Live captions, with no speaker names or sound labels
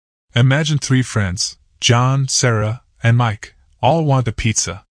Imagine three friends, John, Sarah, and Mike, all want a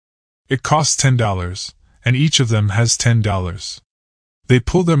pizza. It costs $10, and each of them has $10. They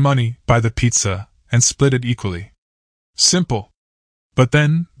pool their money, buy the pizza, and split it equally. Simple. But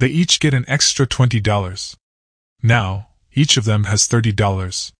then, they each get an extra $20. Now, each of them has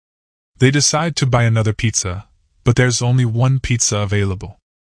 $30. They decide to buy another pizza, but there's only one pizza available.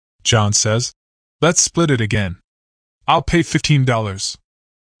 John says, "Let's split it again. I'll pay $15.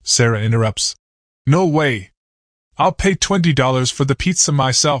 Sarah interrupts, "No way! I'll pay $20 for the pizza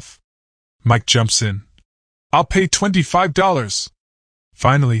myself." Mike jumps in, "I'll pay $25.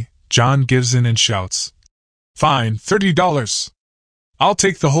 Finally, John gives in and shouts, "Fine, $30. I'll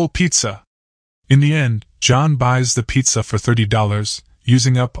take the whole pizza." In the end, John buys the pizza for $30,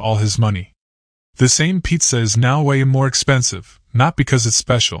 using up all his money. The same pizza is now way more expensive, not because it's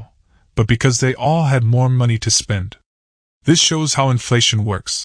special, but because they all had more money to spend. This shows how inflation works.